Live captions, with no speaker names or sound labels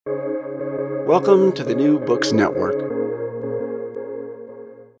Welcome to the New Books Network.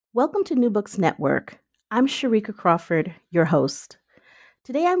 Welcome to New Books Network. I'm Sharika Crawford, your host.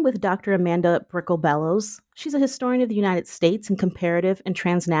 Today I'm with Dr. Amanda Brickell-Bellows. She's a historian of the United States in comparative and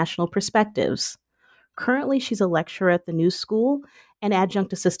transnational perspectives. Currently, she's a lecturer at the New School and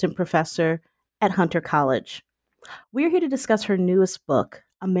adjunct assistant professor at Hunter College. We're here to discuss her newest book,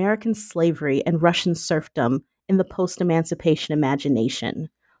 American Slavery and Russian Serfdom in the Post-Emancipation Imagination,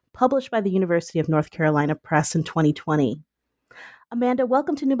 published by the University of North Carolina Press in 2020. Amanda,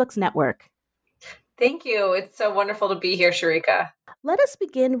 welcome to New Books Network. Thank you. It's so wonderful to be here, Sharika. Let us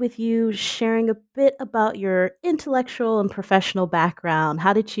begin with you sharing a bit about your intellectual and professional background.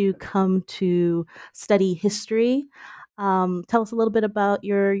 How did you come to study history? Tell us a little bit about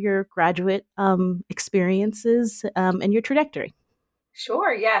your graduate experiences and your trajectory.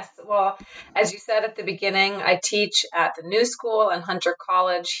 Sure, yes. Well, as you said at the beginning, I teach at the New School and Hunter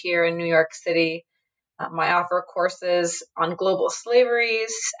College here in New York City. I offer courses on global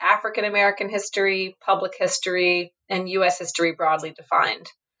slaveries, African American history, public history, and U.S. history broadly defined.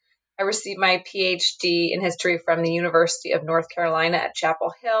 I received my PhD in history from the University of North Carolina at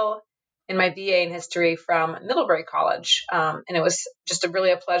Chapel Hill and my BA in history from Middlebury College. And it was just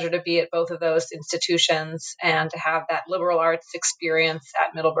really a pleasure to be at both of those institutions and to have that liberal arts experience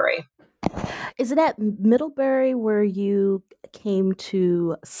at Middlebury. Is it at Middlebury where you came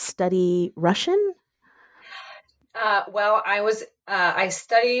to study Russian? Well, I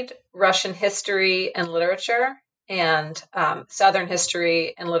studied Russian history and literature and Southern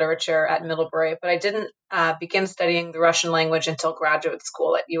history and literature at Middlebury, but I didn't begin studying the Russian language until graduate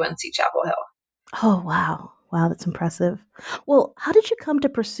school at UNC Chapel Hill. Oh, wow. Wow, that's impressive. Well, how did you come to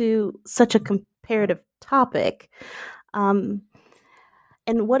pursue such a comparative topic? And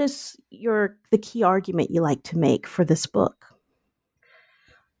what is the key argument you like to make for this book?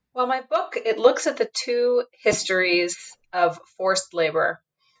 Well, my book, it looks at the two histories of forced labor,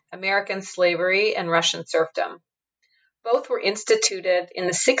 American slavery and Russian serfdom. Both were instituted in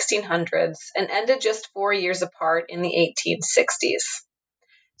the 1600s and ended just 4 years apart in the 1860s.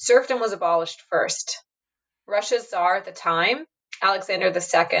 Serfdom was abolished first. Russia's Tsar at the time, Alexander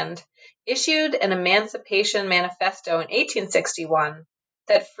II, issued an Emancipation Manifesto in 1861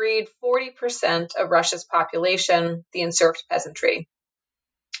 that freed 40% of Russia's population, the enserfed peasantry.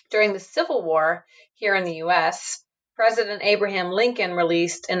 During the Civil War here in the U.S., President Abraham Lincoln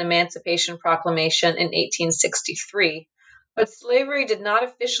released an Emancipation Proclamation in 1863, but slavery did not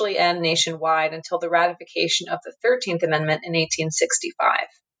officially end nationwide until the ratification of the 13th Amendment in 1865.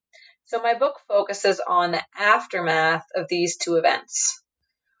 So my book focuses on the aftermath of these two events.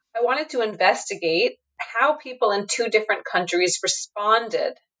 I wanted to investigate how people in two different countries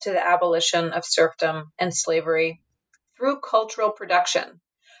responded to the abolition of serfdom and slavery through cultural production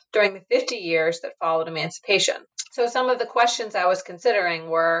during the 50 years that followed emancipation. So some of the questions I was considering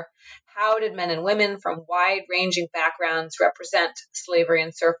were, how did men and women from wide-ranging backgrounds represent slavery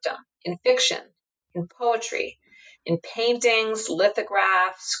and serfdom in fiction, in poetry, in paintings,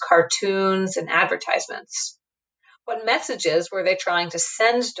 lithographs, cartoons, and advertisements? What messages were they trying to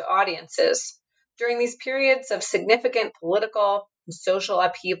send to audiences during these periods of significant political and social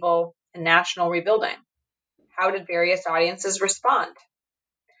upheaval and national rebuilding? How did various audiences respond?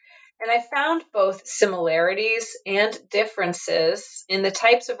 And I found both similarities and differences in the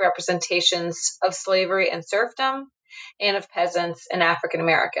types of representations of slavery and serfdom and of peasants and African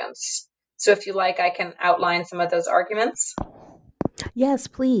Americans. So if you like, I can outline some of those arguments. Yes,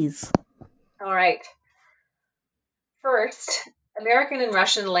 please. All right. First, American and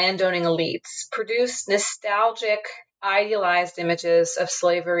Russian landowning elites produced nostalgic, idealized images of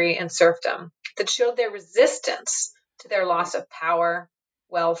slavery and serfdom that showed their resistance to their loss of power,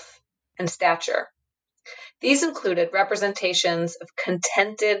 wealth, and stature. These included representations of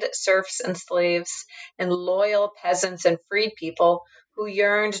contented serfs and slaves and loyal peasants and freed people who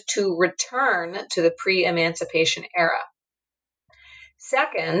yearned to return to the pre-emancipation era.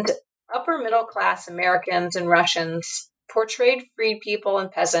 Second, upper middle class Americans and Russians portrayed freed people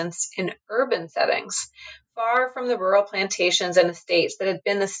and peasants in urban settings, far from the rural plantations and estates that had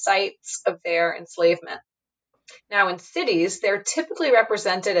been the sites of their enslavement. Now, in cities, they're typically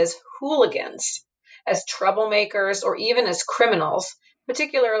represented as hooligans, as troublemakers, or even as criminals,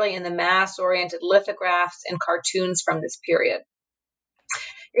 particularly in the mass-oriented lithographs and cartoons from this period.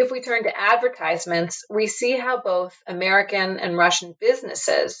 If we turn to advertisements, we see how both American and Russian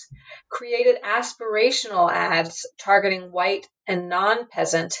businesses created aspirational ads targeting white and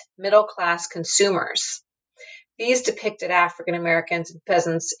non-peasant middle-class consumers. These depicted African Americans and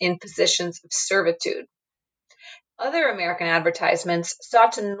peasants in positions of servitude. Other American advertisements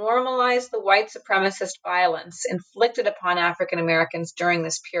sought to normalize the white supremacist violence inflicted upon African Americans during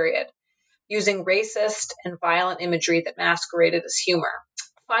this period, using racist and violent imagery that masqueraded as humor.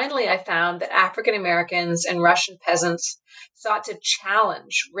 Finally, I found that African Americans and Russian peasants sought to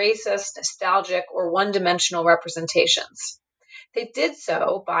challenge racist, nostalgic, or one-dimensional representations. They did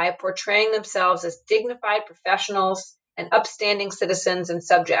so by portraying themselves as dignified professionals and upstanding citizens and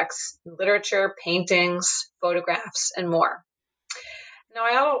subjects in literature, paintings, photographs, and more. Now,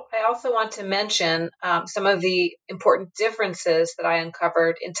 I also want to mention some of the important differences that I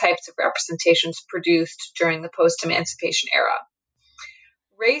uncovered in types of representations produced during the post-emancipation era.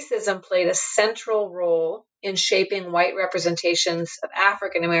 Racism played a central role in shaping white representations of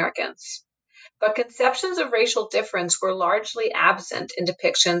African Americans, but conceptions of racial difference were largely absent in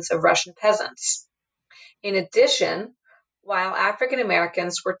depictions of Russian peasants. In addition, while African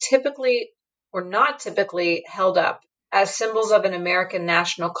Americans were not typically held up as symbols of an American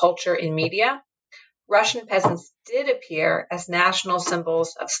national culture in media, Russian peasants did appear as national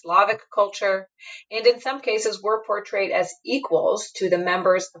symbols of Slavic culture, and in some cases were portrayed as equals to the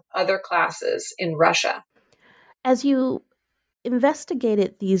members of other classes in Russia. As you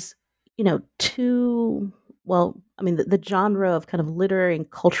investigated these, the genre of kind of literary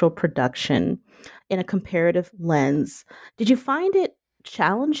and cultural production in a comparative lens, did you find it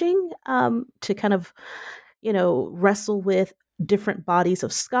challenging to kind of, wrestle with different bodies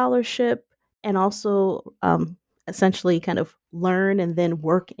of scholarship and also essentially kind of learn and then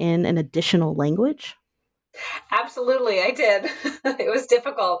work in an additional language? Absolutely, I did. It was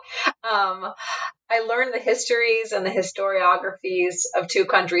difficult. I learned the histories and the historiographies of two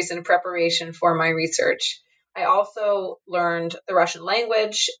countries in preparation for my research. I also learned the Russian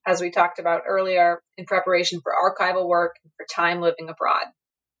language, as we talked about earlier, in preparation for archival work and for time living abroad.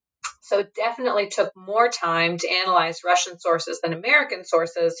 So it definitely took more time to analyze Russian sources than American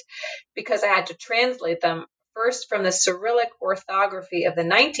sources because I had to translate them first from the Cyrillic orthography of the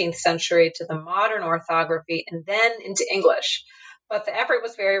 19th century to the modern orthography and then into English. But the effort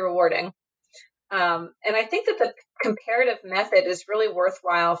was very rewarding. And I think that the comparative method is really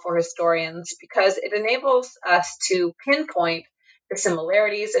worthwhile for historians because it enables us to pinpoint the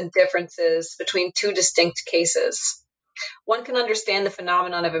similarities and differences between two distinct cases. One can understand the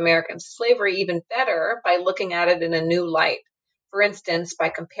phenomenon of American slavery even better by looking at it in a new light. For instance, by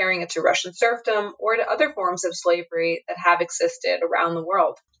comparing it to Russian serfdom or to other forms of slavery that have existed around the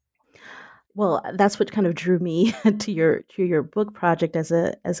world. Well, that's what kind of drew me to your book project as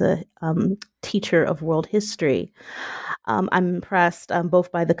a teacher of world history. I'm impressed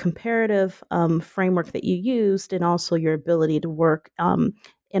both by the comparative framework that you used and also your ability to work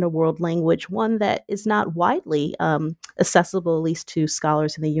in a world language, one that is not widely accessible, at least to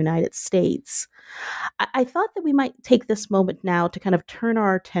scholars in the United States. I thought that we might take this moment now to kind of turn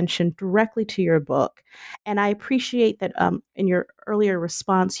our attention directly to your book. And I appreciate that in your earlier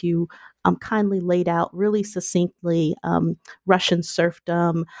response, you kindly laid out really succinctly Russian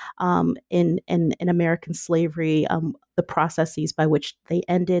serfdom in American slavery, the processes by which they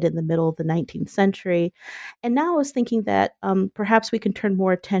ended in the middle of the 19th century. And now I was thinking that perhaps we can turn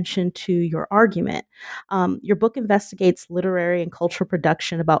more attention to your argument. Your book investigates literary and cultural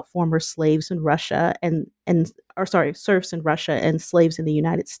production about former slaves in Russia serfs in Russia and slaves in the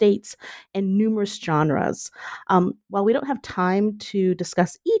United States and numerous genres. While we don't have time to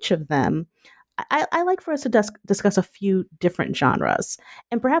discuss each of them, I like for us to discuss a few different genres.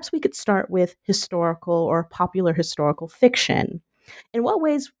 And perhaps we could start with historical or popular historical fiction. In what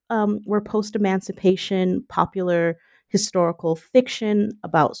ways were post-emancipation popular historical fiction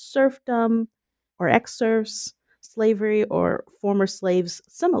about serfdom or ex-serfs, slavery, or former slaves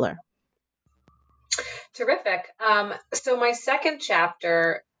similar? Terrific. So my second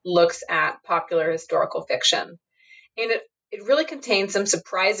chapter looks at popular historical fiction, and it really contains some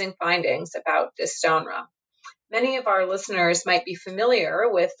surprising findings about this genre. Many of our listeners might be familiar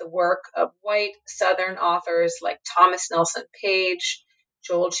with the work of white Southern authors like Thomas Nelson Page,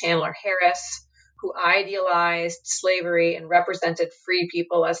 Joel Chandler Harris, who idealized slavery and represented free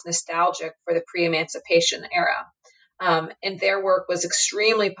people as nostalgic for the pre-emancipation era. And their work was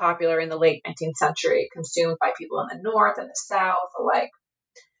extremely popular in the late 19th century, consumed by people in the North and the South alike.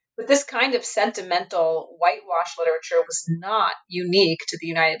 But this kind of sentimental whitewash literature was not unique to the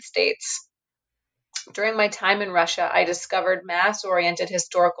United States. During my time in Russia, I discovered mass-oriented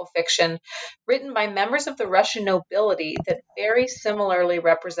historical fiction written by members of the Russian nobility that very similarly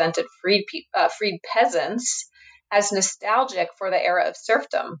represented freed peasants as nostalgic for the era of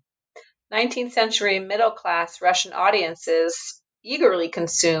serfdom. 19th century middle-class Russian audiences eagerly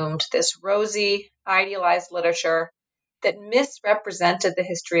consumed this rosy, idealized literature that misrepresented the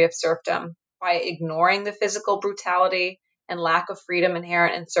history of serfdom by ignoring the physical brutality and lack of freedom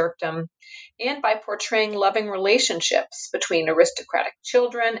inherent in serfdom, and by portraying loving relationships between aristocratic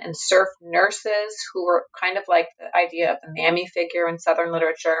children and serf nurses, who were kind of like the idea of the mammy figure in Southern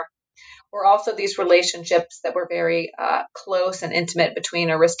literature, or also these relationships that were very close and intimate between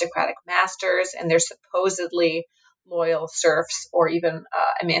aristocratic masters and their supposedly loyal serfs or even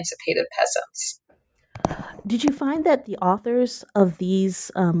emancipated peasants. Did you find that the authors of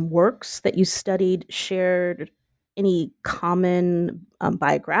these works that you studied shared any common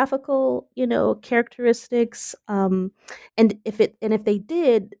biographical, characteristics? And if they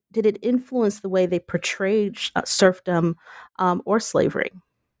did it influence the way they portrayed serfdom or slavery?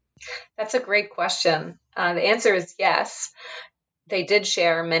 That's a great question. The answer is yes. They did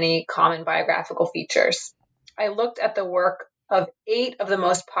share many common biographical features. I looked at the work of 8 of the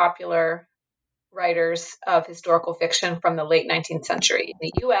most popular writers of historical fiction from the late 19th century in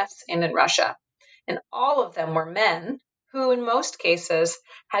the US and in Russia. And all of them were men who, in most cases,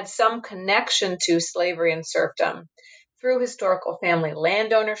 had some connection to slavery and serfdom through historical family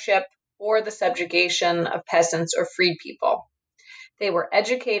land ownership or the subjugation of peasants or freed people. They were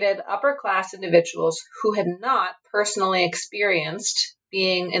educated, upper class individuals who had not personally experienced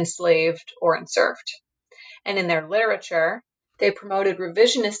being enslaved or enserfed. And in their literature, they promoted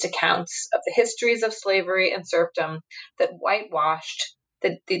revisionist accounts of the histories of slavery and serfdom that whitewashed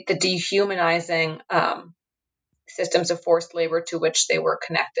the dehumanizing systems of forced labor to which they were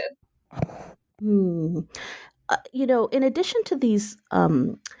connected. Hmm. In addition to these,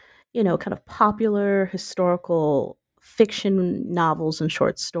 kind of popular historical fiction novels and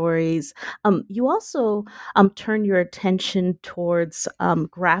short stories, you also turn your attention towards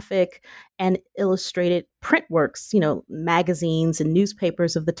graphic and illustrated print works, magazines and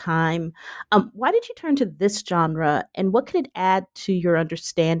newspapers of the time. Why did you turn to this genre, and what could it add to your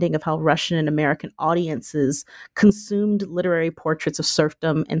understanding of how Russian and American audiences consumed literary portraits of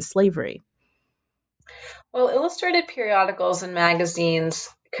serfdom and slavery? Well, illustrated periodicals and magazines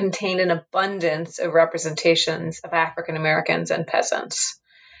contained an abundance of representations of African Americans and peasants.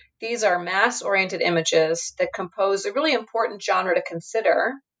 These are mass-oriented images that compose a really important genre to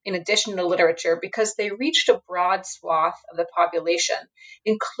consider in addition to literature because they reached a broad swath of the population,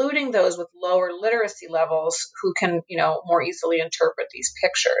 including those with lower literacy levels who can, more easily interpret these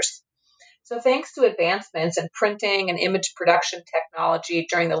pictures. So thanks to advancements in printing and image production technology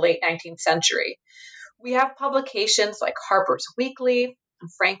during the late 19th century, we have publications like Harper's Weekly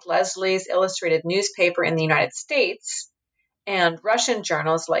and Frank Leslie's illustrated newspaper in the United States, and Russian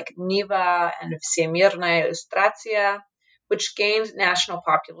journals like Niva and Всемирная Иллюстрация, which gained national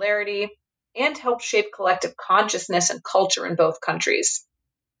popularity and helped shape collective consciousness and culture in both countries.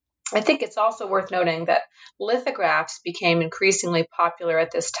 I think it's also worth noting that lithographs became increasingly popular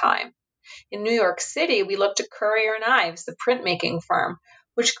at this time. In New York City, we looked to Currier and Ives, the printmaking firm,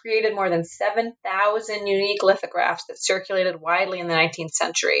 which created more than 7,000 unique lithographs that circulated widely in the 19th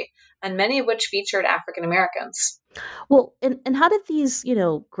century, and many of which featured African Americans. Well, and how did these,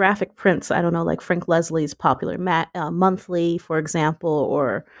 graphic prints, I don't know, like Frank Leslie's popular monthly, for example,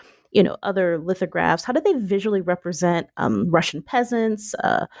 or, other lithographs, how did they visually represent Russian peasants,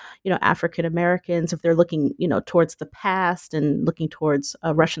 African Americans, if they're looking, towards the past and looking towards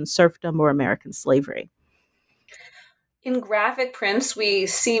Russian serfdom or American slavery? In graphic prints, we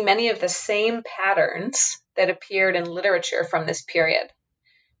see many of the same patterns that appeared in literature from this period.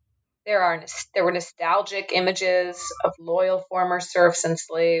 There were nostalgic images of loyal former serfs and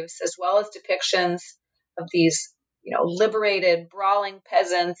slaves, as well as depictions of these, liberated, brawling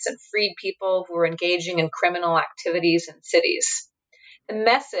peasants and freed people who were engaging in criminal activities in cities. The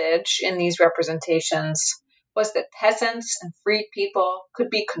message in these representations was that peasants and freed people could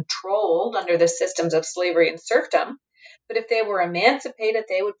be controlled under the systems of slavery and serfdom, but if they were emancipated,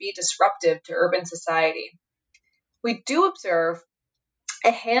 they would be disruptive to urban society. We do observe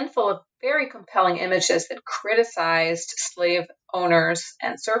a handful of very compelling images that criticized slave owners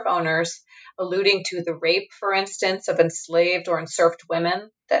and serf owners, alluding to the rape, for instance, of enslaved or enserfed women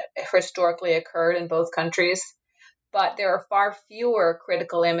that historically occurred in both countries. But there are far fewer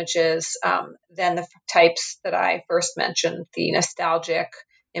critical images than the types that I first mentioned, the nostalgic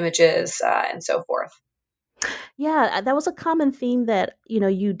images and so forth. Yeah, that was a common theme that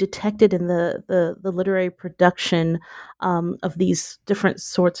you detected in the literary production of these different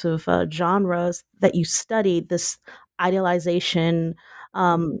sorts of genres that you studied. This idealization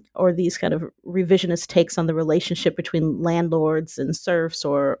or these kind of revisionist takes on the relationship between landlords and serfs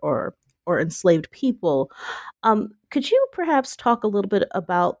or enslaved people. Could you perhaps talk a little bit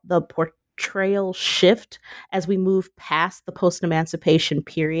about the portrayal shift as we move past the post-emancipation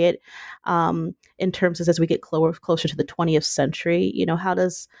period, in terms of as we get closer to the 20th century? How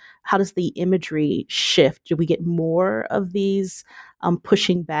does the imagery shift? Do we get more of these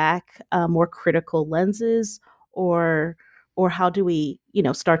pushing back, more critical lenses, or how do we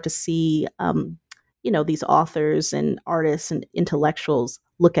start to see these authors and artists and intellectuals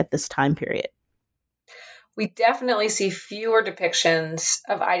look at this time period? We definitely see fewer depictions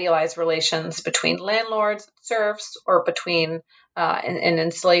of idealized relations between landlords, serfs, or between and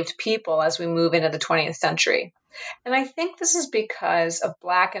enslaved people as we move into the 20th century. And I think this is because of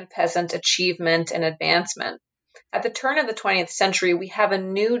Black and peasant achievement and advancement. At the turn of the 20th century, we have a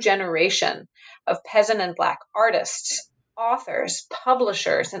new generation of peasant and Black artists, authors,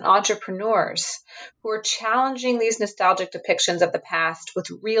 publishers, and entrepreneurs who are challenging these nostalgic depictions of the past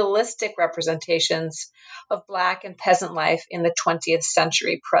with realistic representations of Black and peasant life in the 20th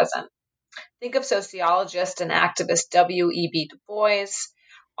century present. Think of sociologist and activist W.E.B. Du Bois,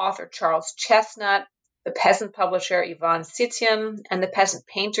 author Charles Chesnutt, the peasant publisher Ivan Sityin, and the peasant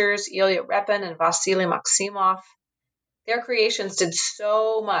painters Ilya Repin and Vasily Maximov. Their creations did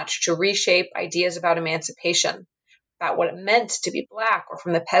so much to reshape ideas about emancipation, about what it meant to be Black or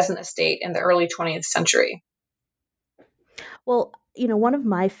from the peasant estate in the early 20th century. Well, one of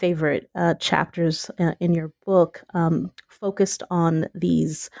my favorite chapters in your book focused on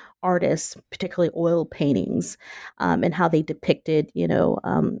these artists, particularly oil paintings, and how they depicted,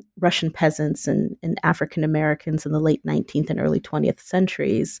 Russian peasants and African Americans in the late 19th and early 20th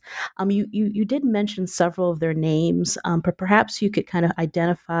centuries. You did mention several of their names, but perhaps you could kind of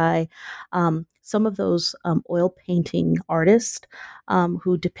identify some of those oil painting artists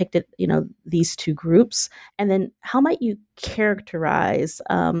who depicted, these two groups, and then how might you characterize?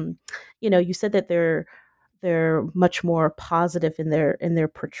 You said that they're much more positive in their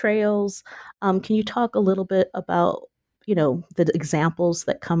portrayals. Can you talk a little bit about the examples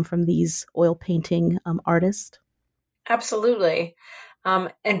that come from these oil painting artists? Absolutely.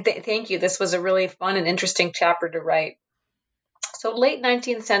 And thank you. This was a really fun and interesting chapter to write. So, late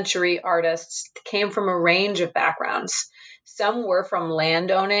 19th century artists came from a range of backgrounds. Some were from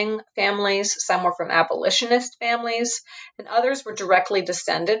landowning families, some were from abolitionist families, and others were directly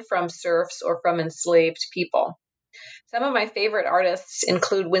descended from serfs or from enslaved people. Some of my favorite artists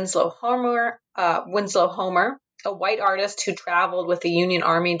include Winslow Homer, a white artist who traveled with the Union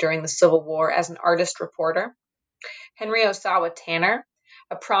Army during the Civil War as an artist reporter; Henry Osawa Tanner,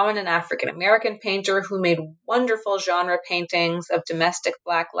 a prominent African American painter who made wonderful genre paintings of domestic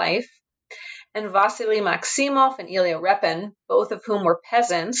Black life; and Vasily Maximov and Ilya Repin, both of whom were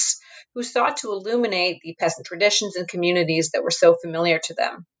peasants who sought to illuminate the peasant traditions and communities that were so familiar to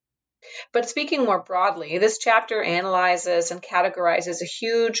them. But speaking more broadly, this chapter analyzes and categorizes a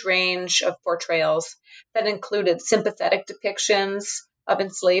huge range of portrayals that included sympathetic depictions of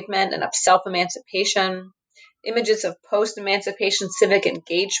enslavement and of self-emancipation, images of post-emancipation civic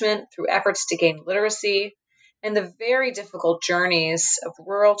engagement through efforts to gain literacy, and the very difficult journeys of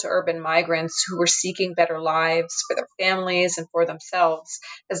rural to urban migrants who were seeking better lives for their families and for themselves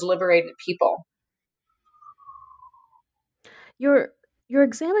as liberated people. Your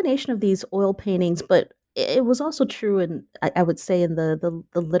examination of these oil paintings, but it was also true in, I would say, in the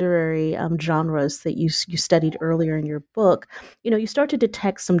literary genres that you studied earlier in your book. You start to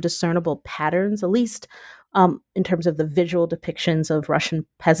detect some discernible patterns, at least in terms of the visual depictions of Russian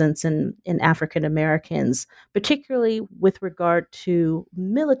peasants and African Americans, particularly with regard to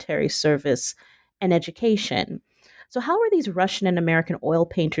military service and education. So, how are these Russian and American oil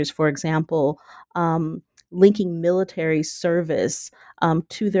painters, for example, linking military service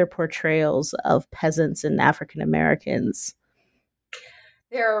to their portrayals of peasants and African Americans?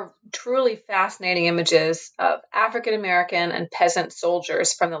 There are truly fascinating images of African American and peasant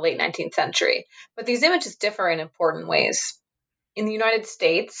soldiers from the late 19th century, but these images differ in important ways. In the United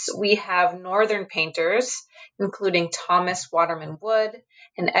States, we have Northern painters, including Thomas Waterman Wood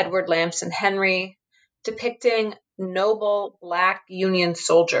and Edward Lamson Henry, depicting noble Black Union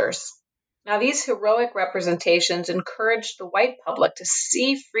soldiers. Now, these heroic representations encouraged the white public to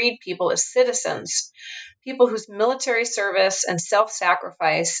see freed people as citizens, people whose military service and self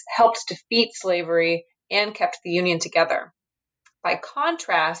sacrifice helped defeat slavery and kept the Union together. By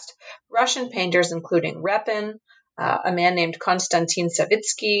contrast, Russian painters, including Repin, a man named Konstantin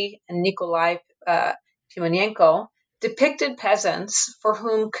Savitsky, and Nikolai Pimonenko, depicted peasants for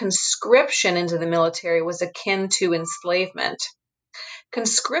whom conscription into the military was akin to enslavement.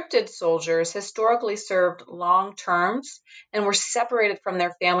 Conscripted soldiers historically served long terms and were separated from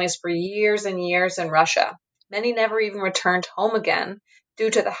their families for years and years in Russia. Many never even returned home again due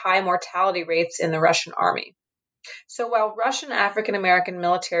to the high mortality rates in the Russian army. So while Russian African American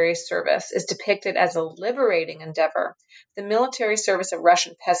military service is depicted as a liberating endeavor, the military service of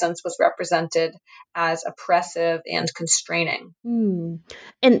Russian peasants was represented as oppressive and constraining.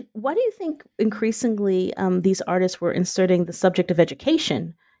 And why do you think increasingly these artists were inserting the subject of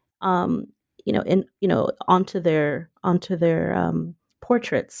education, um, onto their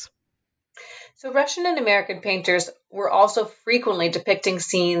portraits? So Russian and American painters were also frequently depicting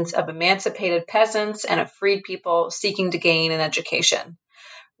scenes of emancipated peasants and of freed people seeking to gain an education.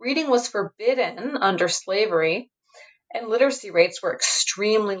 Reading was forbidden under slavery, and literacy rates were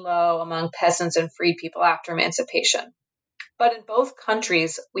extremely low among peasants and freed people after emancipation. But in both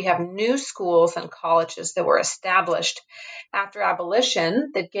countries, we have new schools and colleges that were established after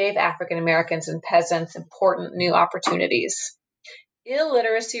abolition that gave African Americans and peasants important new opportunities.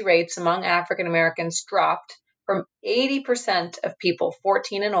 Illiteracy rates among African Americans dropped from 80% of people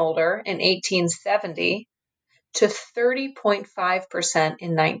 14 and older in 1870 to 30.5%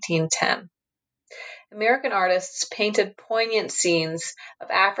 in 1910. American artists painted poignant scenes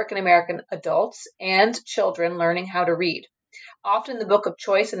of African American adults and children learning how to read. Often the book of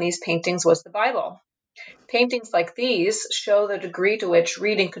choice in these paintings was the Bible. Paintings like these show the degree to which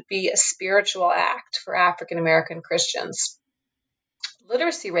reading could be a spiritual act for African American Christians.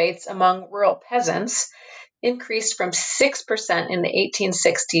 Literacy rates among rural peasants increased from 6% in the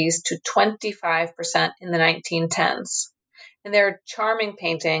 1860s to 25% in the 1910s. And there are charming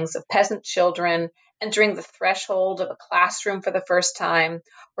paintings of peasant children entering the threshold of a classroom for the first time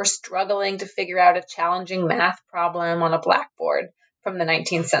or struggling to figure out a challenging math problem on a blackboard from the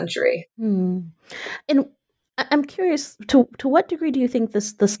 19th century. And I'm curious, to what degree do you think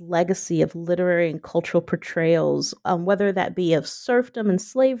this legacy of literary and cultural portrayals, whether that be of serfdom and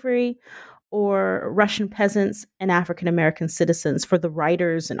slavery or Russian peasants and African American citizens, for the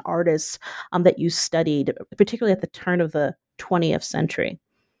writers and artists that you studied, particularly at the turn of the 20th century?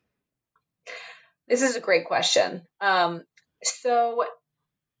 This is a great question. So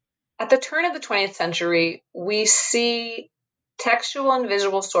at the turn of the 20th century, we see textual and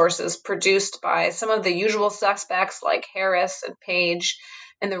visual sources produced by some of the usual suspects like Harris and Page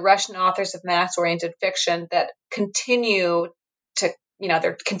and the Russian authors of mass-oriented fiction that continue to,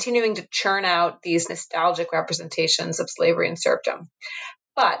 they're continuing to churn out these nostalgic representations of slavery and serfdom.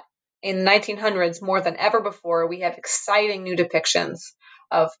 But in the 1900s, more than ever before, we have exciting new depictions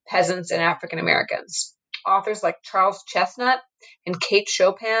of peasants and African Americans. Authors like Charles Chesnutt and Kate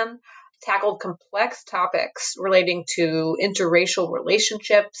Chopin tackled complex topics relating to interracial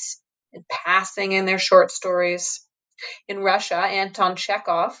relationships and passing in their short stories. In Russia, Anton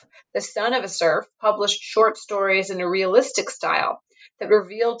Chekhov, the son of a serf, published short stories in a realistic style that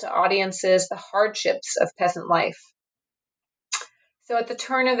revealed to audiences the hardships of peasant life. So at the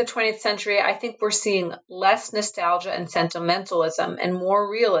turn of the 20th century, I think we're seeing less nostalgia and sentimentalism and more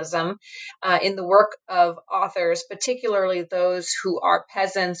realism in the work of authors, particularly those who are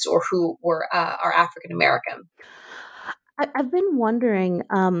peasants or who are African American. I've been wondering,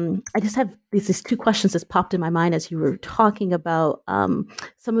 I just have these two questions that popped in my mind as you were talking about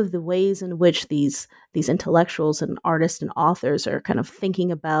some of the ways in which these intellectuals and artists and authors are kind of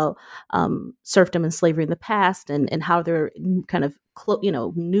thinking about serfdom and slavery in the past, and how they're kind of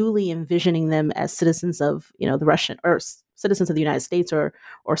newly envisioning them as citizens of the Russian, or citizens of the United States, or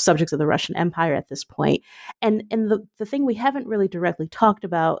subjects of the Russian Empire at this point. And the thing we haven't really directly talked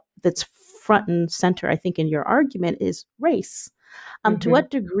about that's front and center, I think, in your argument is race. To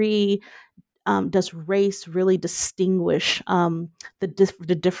what degree does race really distinguish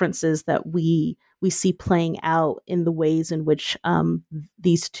the differences that we see playing out in the ways in which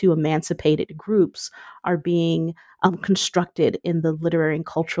these two emancipated groups are being constructed in the literary and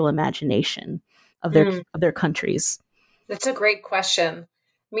cultural imagination of their countries? That's a great question.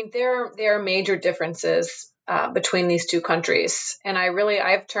 I mean, there are major differences between these two countries. And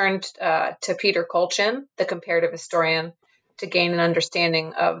I've turned to Peter Kolchin, the comparative historian, to gain an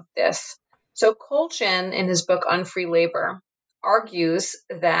understanding of this. So Kolchin, in his book Unfree Labor, argues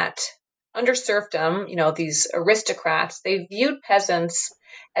that under serfdom, these aristocrats, they viewed peasants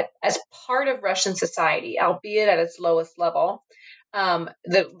as part of Russian society, albeit at its lowest level,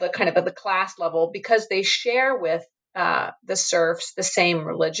 the kind of at the class level, because they share with the serfs the same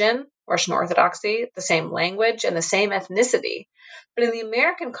religion, Russian Orthodoxy, the same language, and the same ethnicity. But in the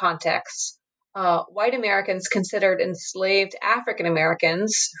American context, white Americans considered enslaved African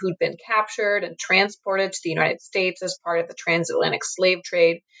Americans who'd been captured and transported to the United States as part of the transatlantic slave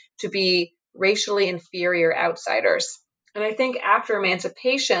trade to be racially inferior outsiders. And I think after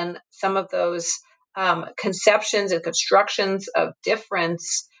emancipation, some of those conceptions and constructions of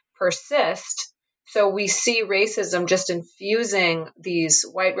difference persist. So we see racism just infusing these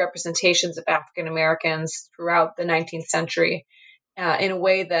white representations of African Americans throughout the 19th century in a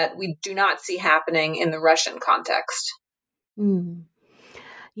way that we do not see happening in the Russian context. Mm.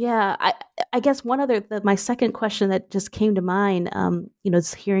 Yeah, I guess my second question that just came to mind,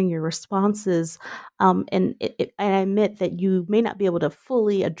 is hearing your responses, and I admit that you may not be able to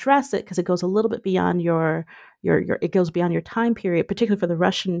fully address it because it goes a little bit beyond it goes beyond your time period, particularly for the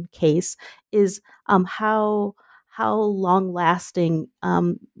Russian case, is how long lasting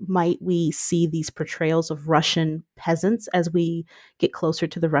might we see these portrayals of Russian peasants as we get closer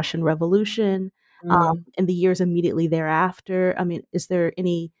to the Russian Revolution? In the years immediately thereafter, I mean, is there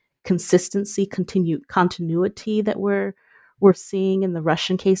any continuity that we're seeing in the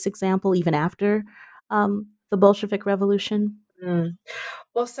Russian case example, even after the Bolshevik Revolution? Mm.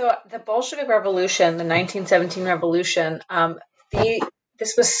 Well, so the Bolshevik Revolution, the 1917 revolution,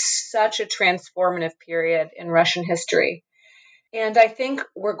 this was such a transformative period in Russian history. And I think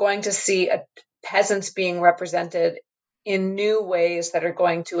we're going to see peasants being represented in new ways that are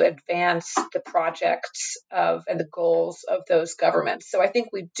going to advance the projects of and the goals of those governments. So I think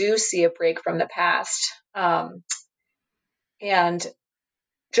we do see a break from the past. And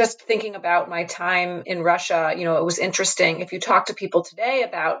just thinking about my time in Russia, it was interesting. If you talk to people today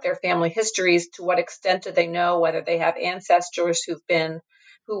about their family histories, to what extent do they know whether they have ancestors who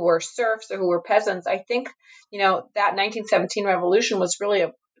were serfs or who were peasants? I think, that 1917 revolution was really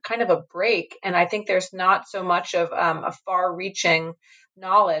a kind of a break. And I think there's not so much of a far reaching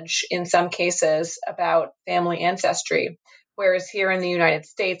knowledge in some cases about family ancestry. Whereas here in the United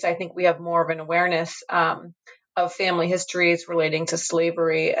States, I think we have more of an awareness of family histories relating to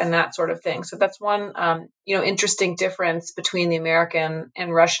slavery and that sort of thing. So that's one, interesting difference between the American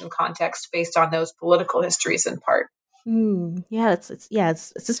and Russian context based on those political histories in part. Yeah, it's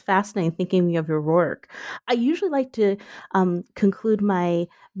just fascinating thinking of your work. I usually like to conclude my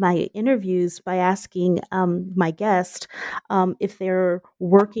interviews by asking my guest if they're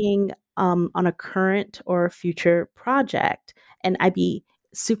working on a current or a future project, and I'd be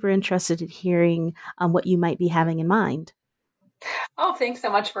super interested in hearing what you might be having in mind. Oh, thanks so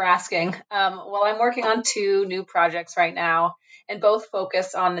much for asking. Well, I'm working on two new projects right now, and both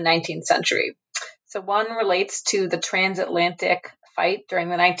focus on the 19th century. So one relates to the transatlantic fight during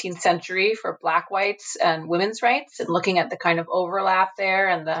the 19th century for Black, whites, and women's rights, and looking at the kind of overlap there.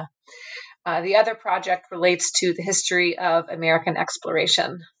 And the other project relates to the history of American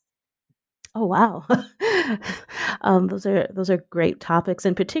exploration. Oh wow, those are great topics,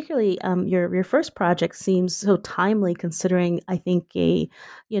 and particularly your first project seems so timely, considering I think the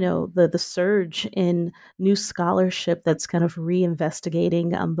surge in new scholarship that's kind of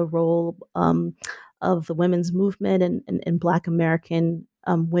reinvestigating the role of the women's movement and Black American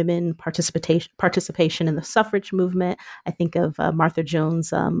women participation in the suffrage movement. I think of Martha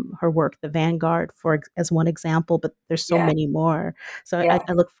Jones, her work, The Vanguard, as one example, but there's so Yeah, many more. So yeah.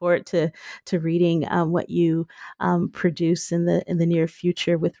 I look forward to reading what you produce in the near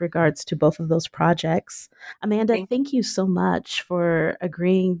future with regards to both of those projects. Amanda, thank you so much for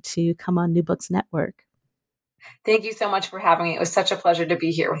agreeing to come on New Books Network. Thank you so much for having me. It was such a pleasure to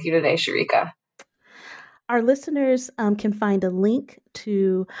be here with you today, Sharika. Our listeners can find a link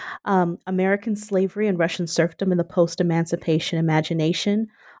to American Slavery and Russian Serfdom in the Post-Emancipation Imagination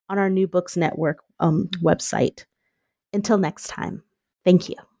on our New Books Network website. Until next time, thank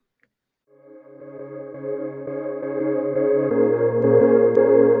you.